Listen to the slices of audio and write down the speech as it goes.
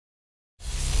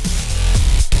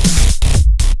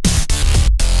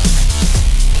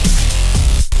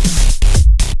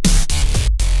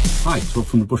it's Rob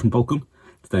from the Brush and Boltgun.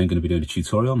 Today I'm going to be doing a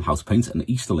tutorial on how to paint an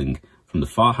Easterling from the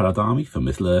Far Harad army for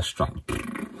Middle-earth strategy.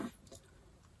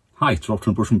 Hi, it's Rob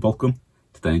from the Brush and Boltgun.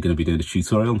 Today I'm going to be doing a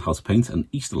tutorial on how to paint an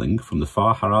Easterling from the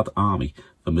Far Harad army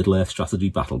for Middle-earth strategy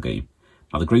battle game.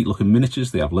 Now they're great looking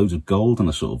miniatures, they have loads of gold and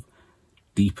a sort of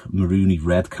deep maroony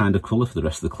red kind of colour for the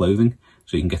rest of the clothing,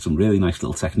 so you can get some really nice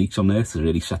little techniques on there to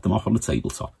really set them off on the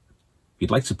tabletop. If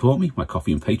you'd like to support me, my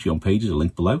Ko-fi and Patreon pages are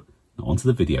linked below. Now on to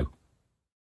the video.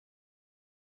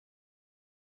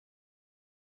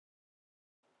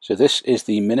 So this is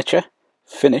the miniature,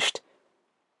 finished.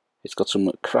 It's got some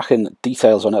cracking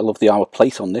details on it. I love the armour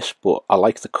plate on this, but I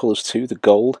like the colours too, the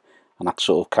gold and that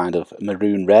sort of kind of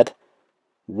maroon red.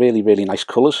 Really, really nice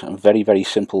colours and very, very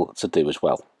simple to do as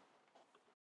well.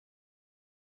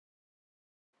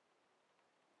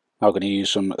 Now I'm going to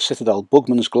use some Citadel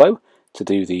Bugman's Glow to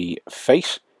do the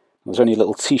face. There's only a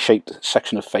little T-shaped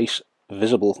section of face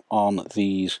visible on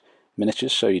these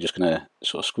miniatures, so you're just going to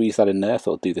sort of squeeze that in there. I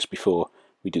thought I'd do this before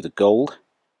we do the gold.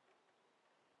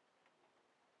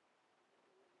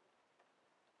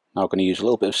 Now I'm going to use a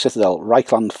little bit of Citadel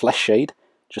Reikland Fleshshade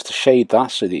just to shade that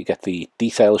so that you get the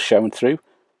details showing through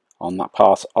on that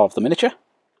part of the miniature.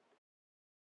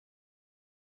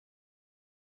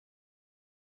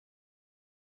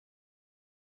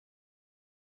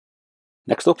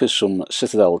 Next up is some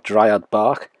Citadel Dryad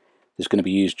bark. This is going to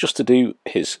be used just to do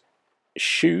his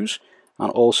shoes, and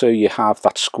also you have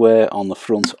that square on the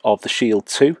front of the shield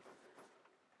too,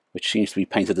 which seems to be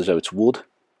painted as though it's wood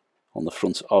on the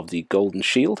front of the golden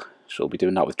shield, so we'll be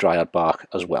doing that with Dryad bark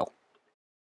as well.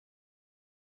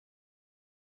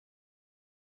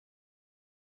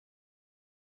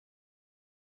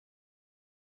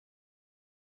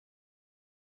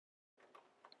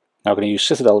 Now we're going to use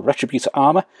Citadel Retributor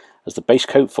armour as the base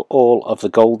coat for all of the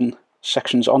golden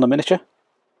sections on the miniature.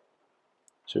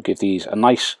 So give these a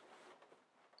nice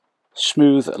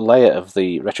smooth layer of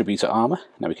the Retributor armour.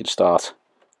 Now we can start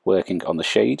working on the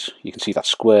shades. You can see that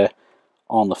square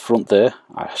on the front there.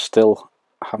 I still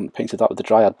haven't painted that with the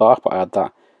Dryad bark, but I add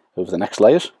that over the next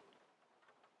layers.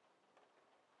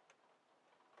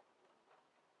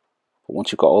 But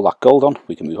once you've got all that gold on,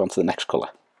 we can move on to the next colour.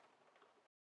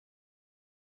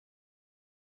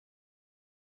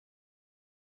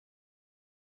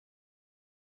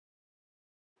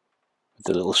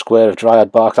 The little square of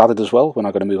Dryad bark added as well. We're now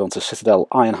going to move on to Citadel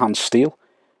Iron Hand Steel,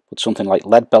 but something like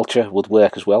Lead Belcher would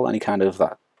work as well, any kind of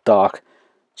that dark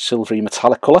silvery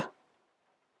metallic colour.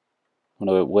 I'm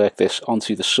going to work this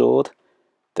onto the sword,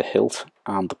 the hilt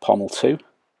and the pommel too,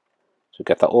 so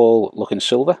get that all looking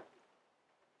silver.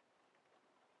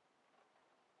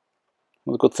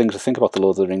 One of the good things I think about the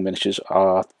Lord of the Ring miniatures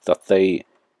are that they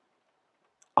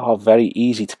are very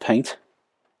easy to paint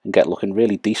and get looking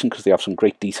really decent because they have some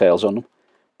great details on them,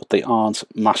 but they aren't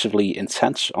massively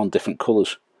intense on different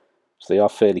colours, so they are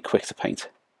fairly quick to paint.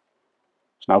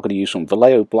 So now I'm going to use some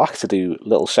Vallejo Black to do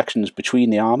little sections between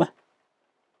the armour.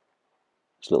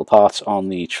 There's little parts on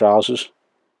the trousers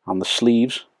and the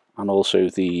sleeves, and also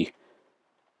the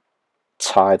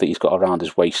tie that he's got around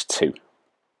his waist too.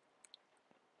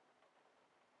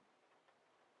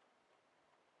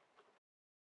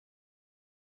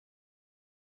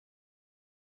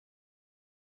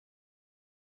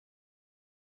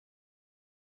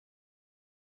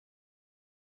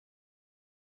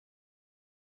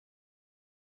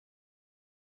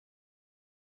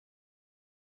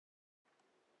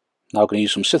 Now I'm going to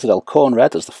use some Citadel Khorne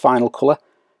Red as the final colour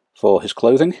for his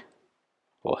clothing,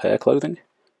 or hair clothing.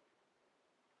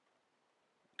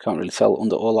 Can't really tell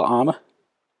under all that armour.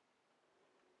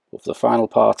 But for the final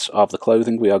parts of the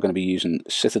clothing we are going to be using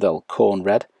Citadel Khorne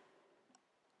Red.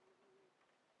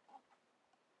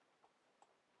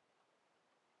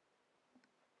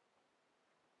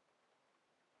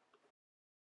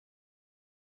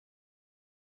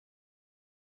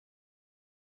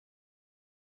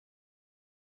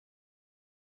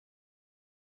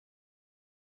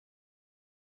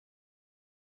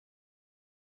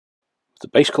 The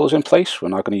base colours in place, we're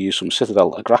now going to use some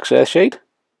Citadel Agrax Earthshade.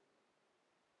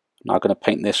 Now going to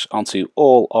paint this onto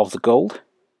all of the gold.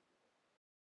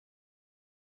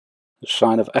 A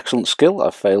sign of excellent skill,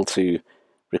 I've failed to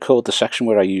record the section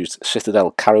where I used Citadel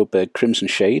Carroburg Crimson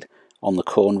Shade on the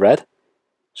Khorne Red.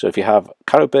 So if you have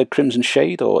Carroburg Crimson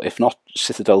Shade, or if not,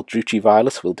 Citadel Druchii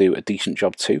Violet will do a decent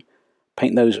job too.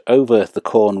 Paint those over the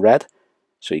Khorne Red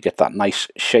so you get that nice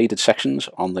shaded sections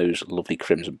on those lovely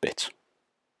crimson bits.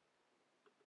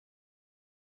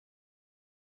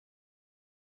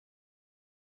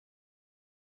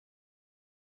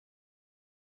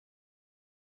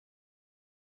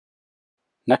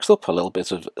 Next up, a little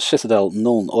bit of Citadel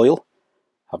Nuln Oil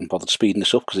Haven't bothered speeding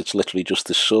this up because it's literally just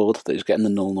this sword that is getting the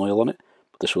Nuln Oil on it.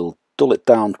 But this will dull it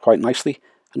down quite nicely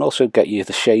and also get you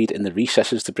the shade in the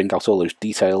recesses to bring out all those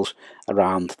details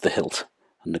around the hilt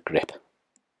and the grip.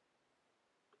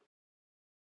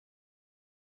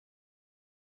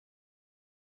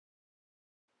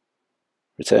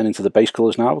 Returning to the base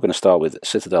colours now, we're going to start with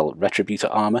Citadel Retributor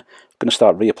Armour. We're going to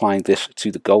start reapplying this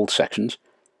to the gold sections.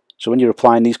 So when you're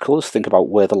applying these colours, think about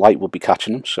where the light will be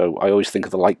catching them. So I always think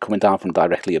of the light coming down from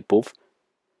directly above.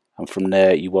 And from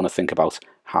there you want to think about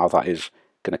how that is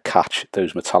going to catch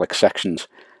those metallic sections.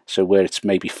 So where it's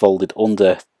maybe folded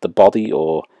under the body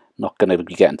or not going to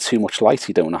be getting too much light,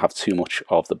 you don't want to have too much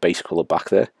of the base colour back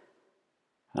there.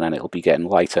 And then it'll be getting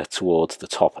lighter towards the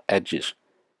top edges.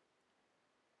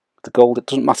 The gold, it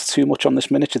doesn't matter too much on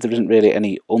this miniature, there isn't really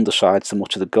any undersides to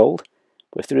much of the gold,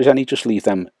 but if there is any, just leave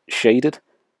them shaded,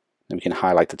 then we can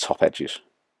highlight the top edges.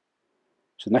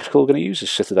 So the next colour we're going to use is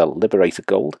Citadel Liberator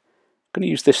Gold. I'm going to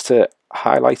use this to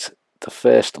highlight the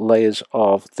first layers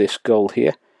of this gold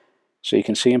here, so you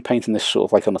can see I'm painting this sort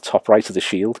of like on the top right of the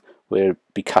shield, where it'll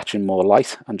be catching more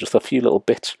light, and just a few little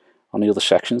bits on the other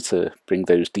sections to bring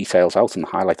those details out and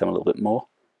highlight them a little bit more.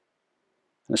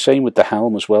 And the same with the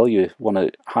helm as well, you want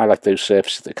to highlight those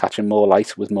surfaces that are catching more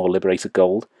light with more Liberator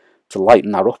Gold to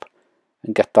lighten that up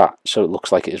and get that so it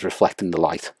looks like it is reflecting the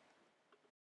light.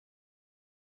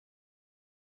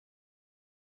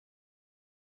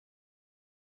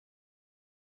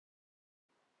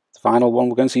 The final one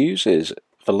we're going to use is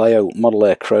Vallejo Model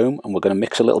Air Chrome, and we're going to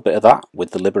mix a little bit of that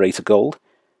with the Liberator Gold.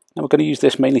 And we're going to use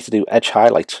this mainly to do edge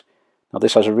highlights. Now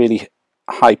this has a really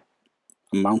high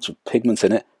amount of pigment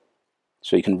in it,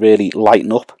 so you can really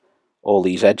lighten up all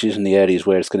these edges and the areas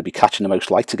where it's going to be catching the most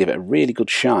light to give it a really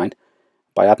good shine.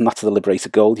 By adding that to the Liberator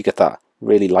Gold, you get that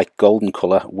really light golden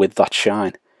colour with that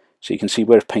shine. So you can see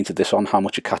where I've painted this on, how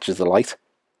much it catches the light.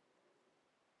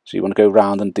 So you want to go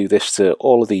around and do this to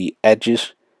all of the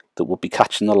edges that would be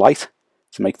catching the light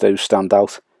to make those stand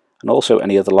out, and also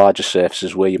any of the larger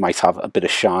surfaces where you might have a bit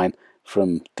of shine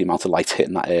from the amount of light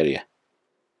hitting that area.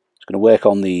 It's going to work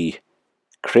on the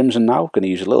crimson now. I'm going to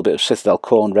use a little bit of Citadel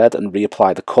Khorne Red and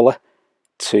reapply the colour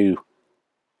to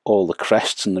all the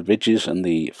crests and the ridges and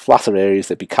the flatter areas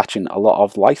that be catching a lot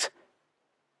of light,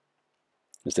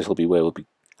 as this will be where we'll be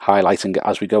highlighting it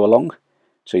as we go along.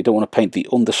 So you don't want to paint the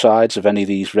undersides of any of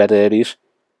these red areas,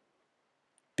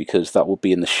 because that will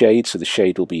be in the shade, so the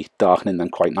shade will be darkening them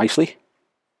quite nicely.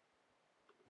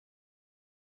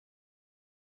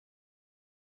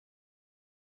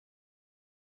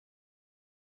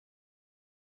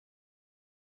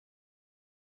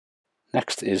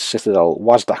 Next is Citadel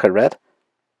Wazdakka Red.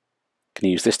 Can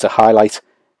use this to highlight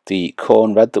the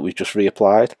Khorne Red that we've just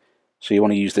reapplied. So you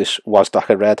want to use this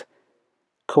Wazdakka Red,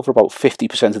 cover about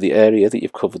 50% of the area that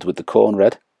you've covered with the Khorne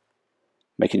Red,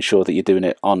 making sure that you're doing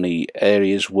it on the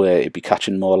areas where it'd be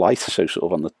catching more light, so sort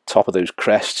of on the top of those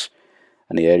crests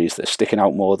and the areas that are sticking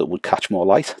out more that would catch more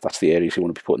light. That's the areas you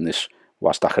want to be putting this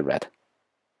Wazdakka Red.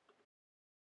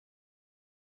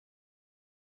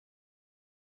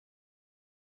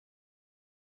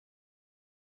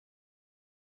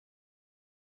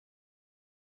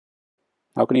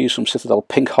 Now I'm going to use some Citadel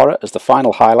Pink Horror as the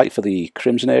final highlight for the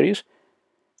crimson areas.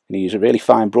 I'm going to use a really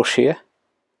fine brush here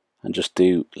and just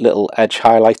do little edge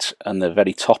highlights and the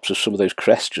very tops of some of those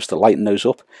crests just to lighten those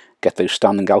up, get those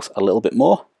standing out a little bit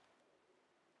more.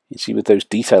 You can see with those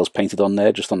details painted on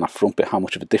there, just on that front bit, how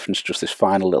much of a difference just this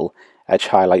final little edge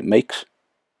highlight makes.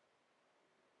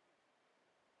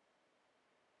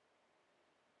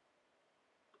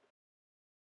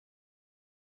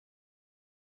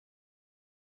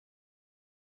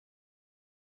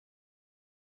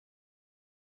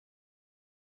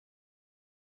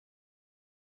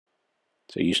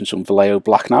 So using some Vallejo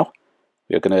Black now,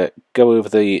 we're going to go over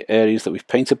the areas that we've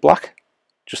painted black,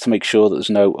 just to make sure that there's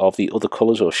no of the other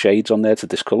colours or shades on there to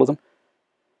discolour them.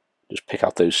 Just pick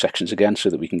out those sections again so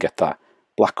that we can get that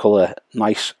black colour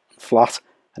nice and flat,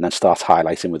 and then start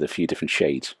highlighting with a few different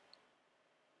shades.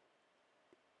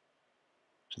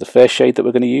 So the first shade that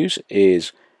we're going to use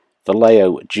is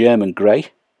Vallejo German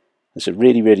Grey. It's a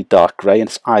really dark grey and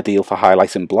it's ideal for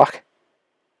highlighting black.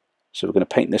 So we're going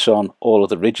to paint this on all of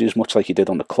the ridges, much like you did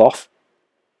on the cloth.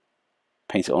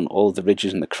 Paint it on all of the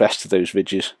ridges and the crest of those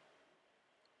ridges,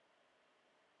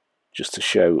 just to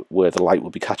show where the light will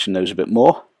be catching those a bit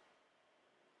more.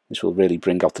 This will really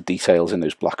bring out the details in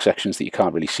those black sections that you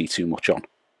can't really see too much on.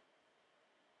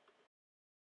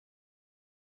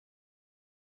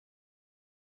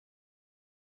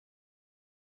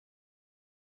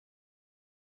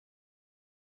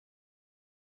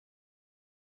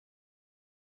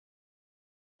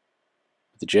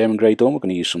 The German grey done, we're going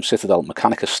to use some Citadel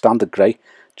Mechanica Standard Grey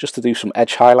just to do some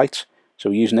edge highlights. So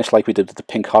we're using this like we did with the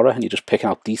pink horror, and you're just picking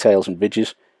out details and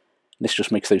ridges. And this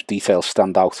just makes those details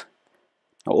stand out.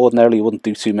 Now ordinarily you wouldn't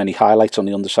do too many highlights on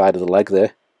the underside of the leg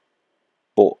there,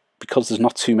 but because there's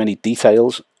not too many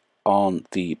details on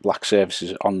the black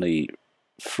surfaces on the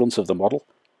front of the model,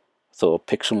 I thought I'd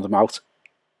pick some of them out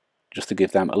just to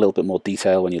give them a little bit more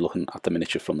detail when you're looking at the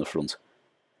miniature from the front.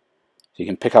 So you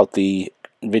can pick out the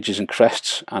ridges and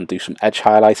crests and do some edge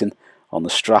highlighting on the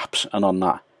straps and on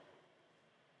that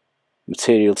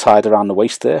material tied around the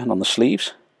waist there and on the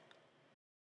sleeves.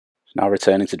 So now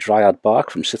returning to Dryad bark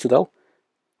from Citadel,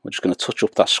 we're just going to touch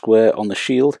up that square on the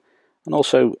shield and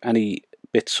also any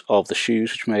bits of the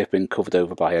shoes which may have been covered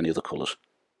over by any other colours.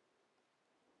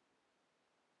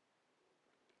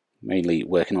 Mainly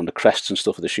working on the crests and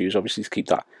stuff of the shoes, obviously, to keep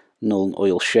that Nuln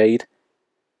Oil shade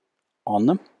on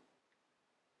them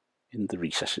in the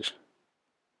recesses.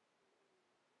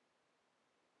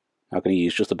 Now I'm going to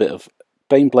use just a bit of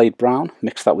Baneblade brown,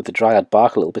 mix that with the Dryad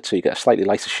bark a little bit so you get a slightly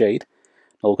lighter shade.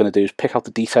 All we're going to do is pick out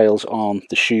the details on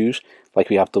the shoes like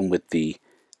we have done with the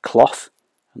cloth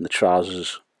and the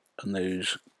trousers and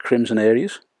those crimson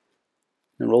areas.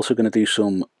 And we're also going to do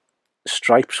some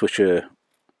stripes which are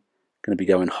going to be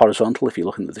going horizontal if you're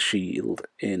looking at the shield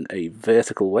in a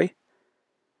vertical way.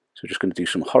 So we're just going to do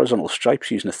some horizontal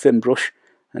stripes using a thin brush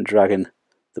and dragging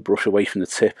the brush away from the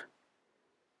tip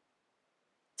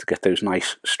to get those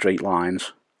nice straight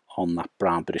lines on that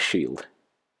brown bit of shield.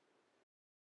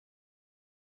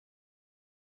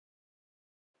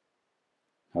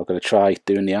 Now we're going to try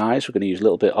doing the eyes. We're going to use a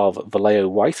little bit of Vallejo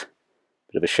White.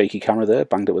 Bit of a shaky camera there,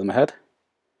 banged it with my head.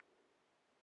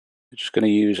 I'm just going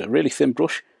to use a really thin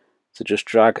brush to just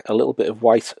drag a little bit of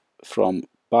white from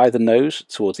by the nose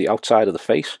towards the outside of the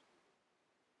face.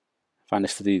 I find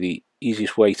this to be the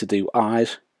easiest way to do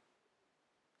eyes,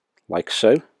 like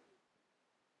so.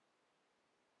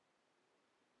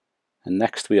 And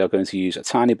next we are going to use a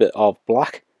tiny bit of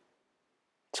black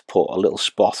to put a little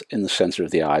spot in the centre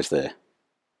of the eyes there.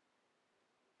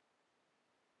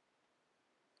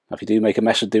 Now if you do make a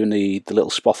mess of doing the little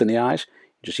spot in the eyes,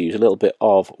 just use a little bit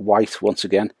of white once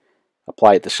again,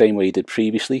 apply it the same way you did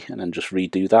previously and then just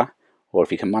redo that, or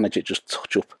if you can manage it, just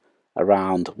touch up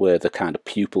around where the kind of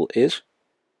pupil is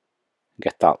and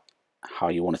get that how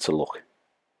you want it to look.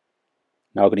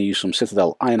 Now I'm going to use some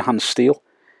Citadel Iron Hand Steel,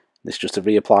 this just to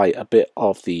reapply a bit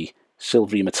of the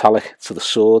silvery metallic to the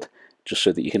sword, just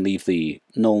so that you can leave the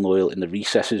Nuln Oil in the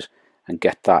recesses and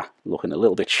get that looking a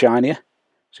little bit shinier.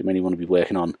 So you mainly want to be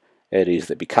working on areas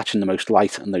that be catching the most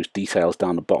light and those details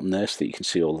down the bottom there so that you can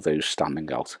see all of those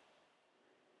standing out.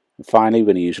 And finally we're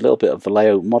going to use a little bit of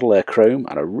Vallejo Model Air Chrome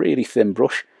and a really thin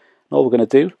brush. And all we're going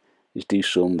to do is do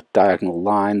some diagonal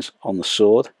lines on the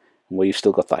sword, and where you've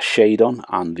still got that shade on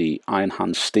and the Iron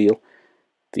Hand Steel,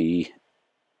 the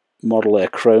Model Air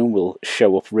Chrome will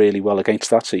show up really well against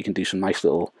that, so you can do some nice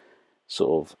little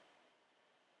sort of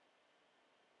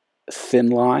thin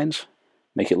lines,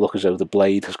 make it look as though the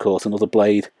blade has caught another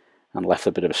blade and left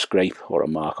a bit of a scrape or a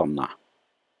mark on that.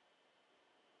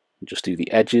 And just do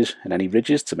the edges and any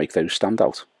ridges to make those stand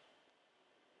out.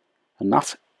 And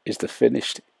that is the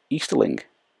finished Easterling.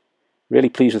 Really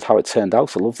pleased with how it turned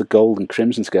out. I love the gold and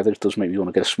crimson together. It does make me want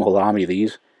to get a small army of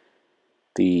these.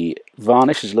 The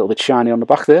varnish is a little bit shiny on the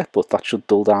back there, but that should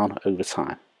dull down over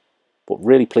time. But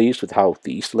really pleased with how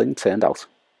the Easterling turned out.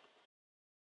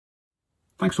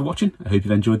 Thanks for watching. I hope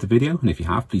you've enjoyed the video, and if you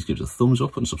have, please give us a thumbs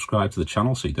up and subscribe to the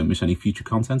channel so you don't miss any future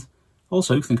content.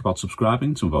 Also, think about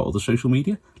subscribing to some of our other social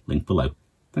media, linked below.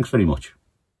 Thanks very much.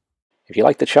 If you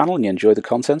like the channel and you enjoy the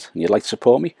content and you'd like to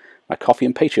support me, my Ko-fi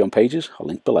and Patreon pages are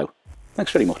linked below.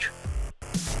 Thanks very much.